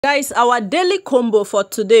Guys, our daily combo for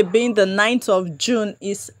today, being the 9th of June,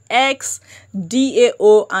 is X,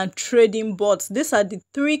 DAO, and trading bots. These are the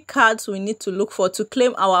three cards we need to look for to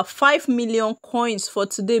claim our 5 million coins for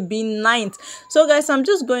today, being 9th. So guys, I'm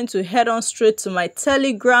just going to head on straight to my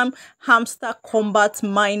Telegram Hamster Kombat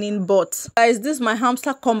mining bot. Guys, this is my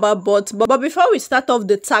Hamster Kombat bot. But before we start off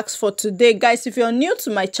the tax for today, guys, if you're new to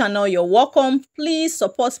my channel, you're welcome. Please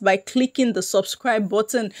support by clicking the subscribe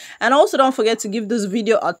button, and also don't forget to give this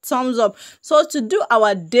video a thumbs up. So to do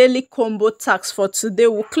our daily combo tax for today,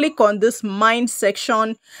 we'll click on this mine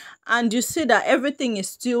section, and you see that everything is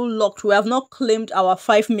still locked. We have not claimed our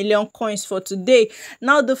 5 million coins for today.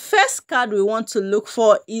 Now the first card we want to look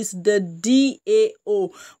for is the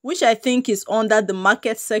DAO, which I think is under the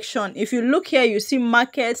market section. If you look here, you see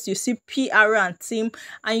markets, you see PR and team,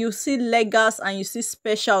 and you see legals, and you see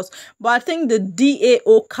specials. But I think the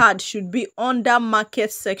DAO card should be under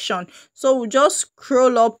market section. So we'll just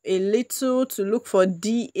scroll up a little to look for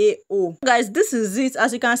DAO. Guys, this is it.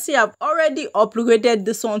 As you can see, I've already upgraded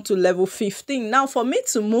this one to level 15. Now for me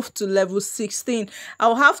to move to level 16,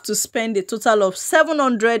 I'll have to spend a total of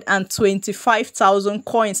 725,000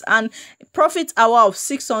 coins, and profit hour of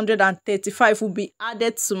 635 will be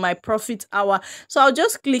added to my profit hour. So I'll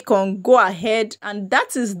just click on go ahead, and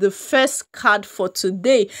that is the first card for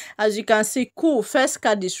today. As you can see, cool, first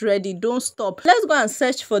card is ready. Don't stop. Let's go and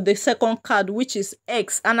search for the second card, which is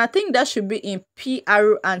X, and I think that should be in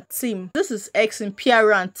PR and team. This is X in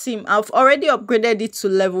PR and team. I've already upgraded it to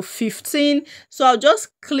level 15, so I'll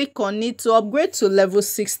just click on it. To upgrade to level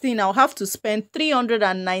 16, I'll have to spend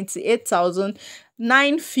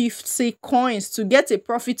 398,950 coins to get a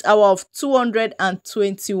profit hour of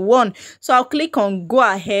 221. So I'll click on go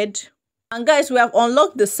ahead. And guys, we have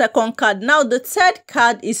unlocked the second card. Now the third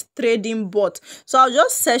card is trading bot, so I'll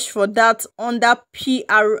just search for that under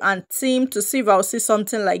PR and team to see if I'll see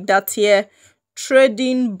something like that here.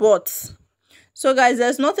 Trading bots. So guys,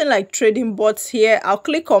 there's nothing like trading bots here. I'll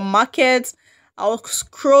click on markets. I'll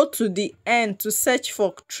scroll to the end to search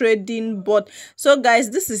for trading bot. So guys,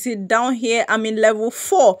 this is it down here. I'm in level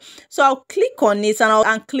 4, so I'll click on it, and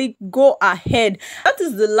I'll click go ahead. That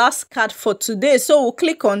is the last card for today, so we'll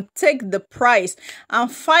click on take the price,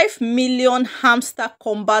 and 5 million Hamster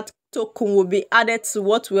Kombat token will be added to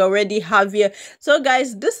what we already have here. So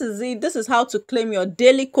guys, this is it. This is how to claim your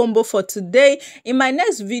daily combo for today. In my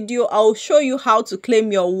next video, I'll show you how to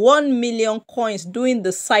claim your 1 million coins doing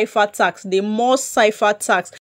the cipher tax, the more cipher tax.